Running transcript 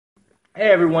Hey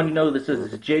everyone, this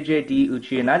is JJD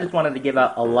Uchi, and I just wanted to give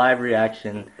out a live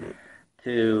reaction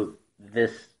to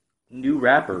this new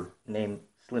rapper named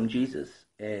Slim Jesus.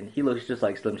 And he looks just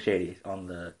like Slim Shady on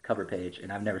the cover page, and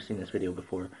I've never seen this video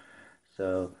before.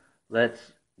 So let's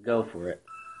go for it.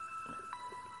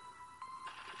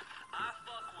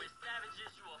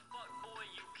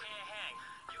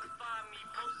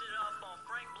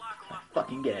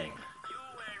 Fucking gang.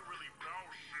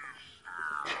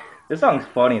 This song's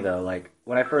funny though. Like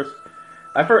when I heard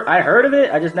of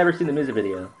it, I just never seen the music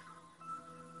video.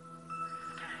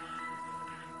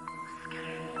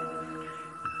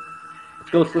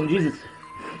 Let's go, Slim Jesus.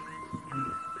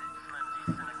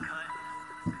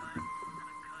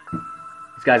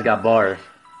 This guy's got bars.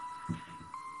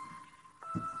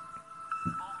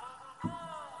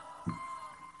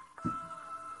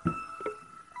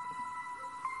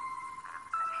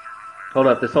 Hold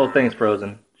up, this whole thing's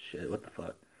frozen. Shit, what the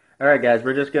fuck? Alright guys,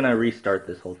 we're just gonna restart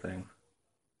this whole thing.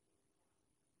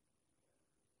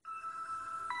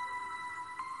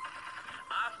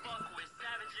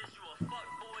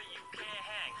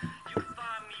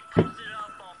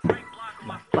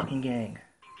 My fucking gang.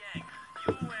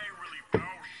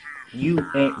 You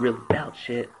ain't really about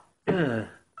shit. Ugh.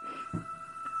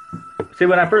 See,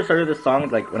 when I first heard this song,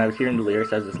 like when I was hearing the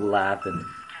lyrics, I was just laughing.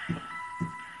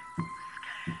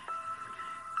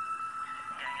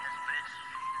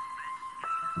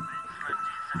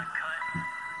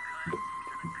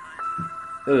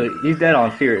 Ugh, he's dead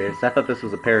on serious. I thought this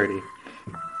was a parody.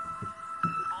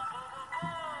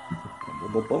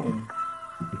 Boom, boom, boom.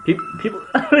 People,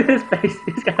 his face,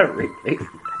 he's got a rape face.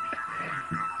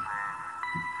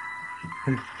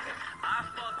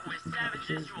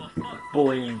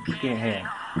 Boy, you can't hang.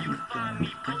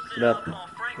 It up.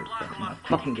 My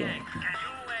fucking gang.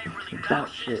 About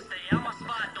shit.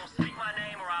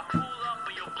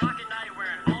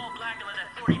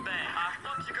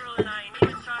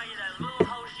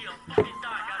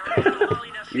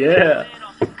 Yeah.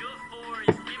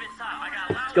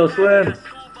 Let's go, Slim. He's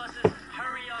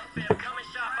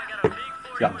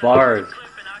got bars.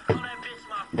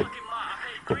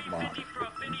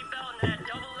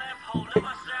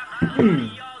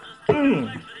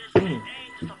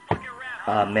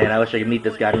 Oh man, I wish I could meet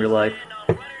this guy in real life.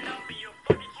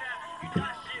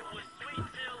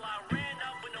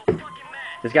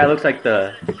 This guy looks like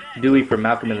the Dewey from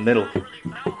Malcolm in the Middle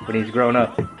when he's grown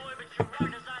up.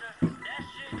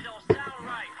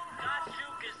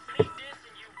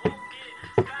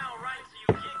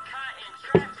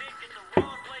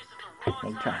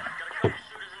 Time.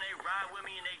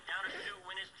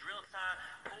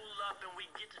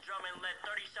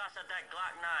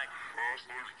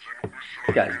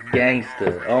 This guy's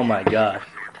gangster. Oh my gosh.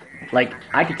 Like,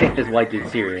 I could take this white dude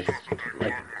serious.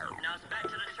 Like,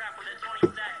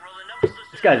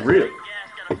 this guy's real.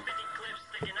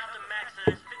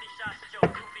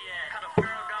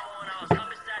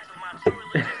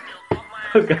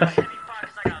 Oh gosh.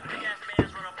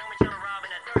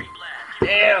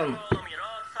 Damn.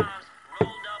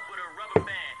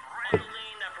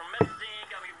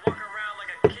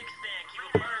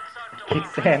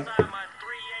 Kickstand.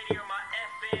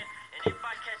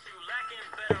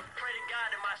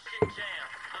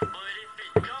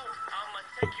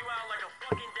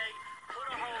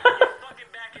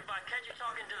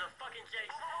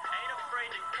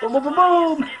 Boom, boom, boom,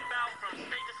 boom.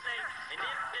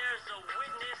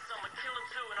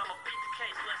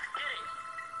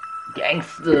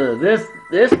 Gangsta.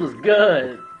 This was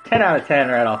good. 10 out of 10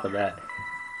 right off the bat.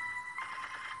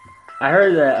 I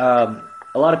heard that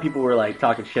a lot of people were like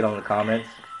talking shit on the comments,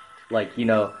 like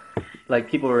like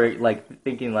people were like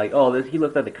thinking like, oh, he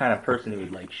looked like the kind of person who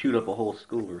would like shoot up a whole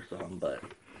school or something. But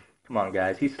come on,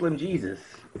 guys, he's Slim Jesus.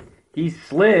 He's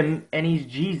Slim and he's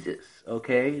Jesus.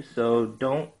 Okay, so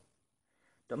don't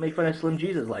make fun of Slim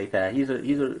Jesus like that.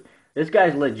 This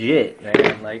guy's legit,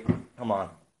 man. Like, come on.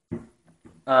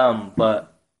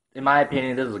 But in my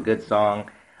opinion, this is a good song.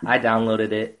 I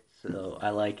downloaded it, so I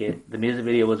like it. The music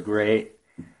video was great,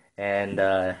 and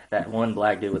that one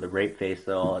black dude with a rape face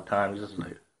though all the time, just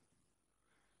like.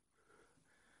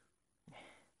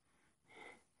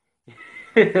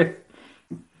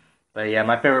 But yeah,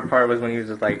 my favorite part was when he was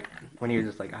just like,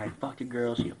 I fucked a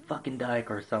girl, she a fucking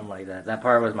dyke or something like that. That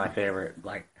part was my favorite.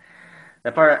 Like,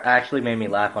 that part actually made me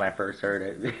laugh when I first heard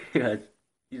it because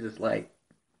he's just like,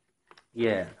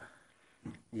 yeah.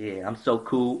 Yeah, I'm so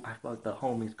cool. I fucked the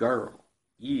homie's girl.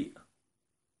 Yeah.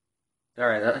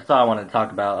 Alright, that's all I wanted to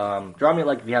talk about. Drop me a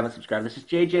like if you haven't subscribed. This is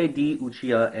JJD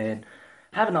Uchiha, and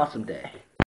have an awesome day.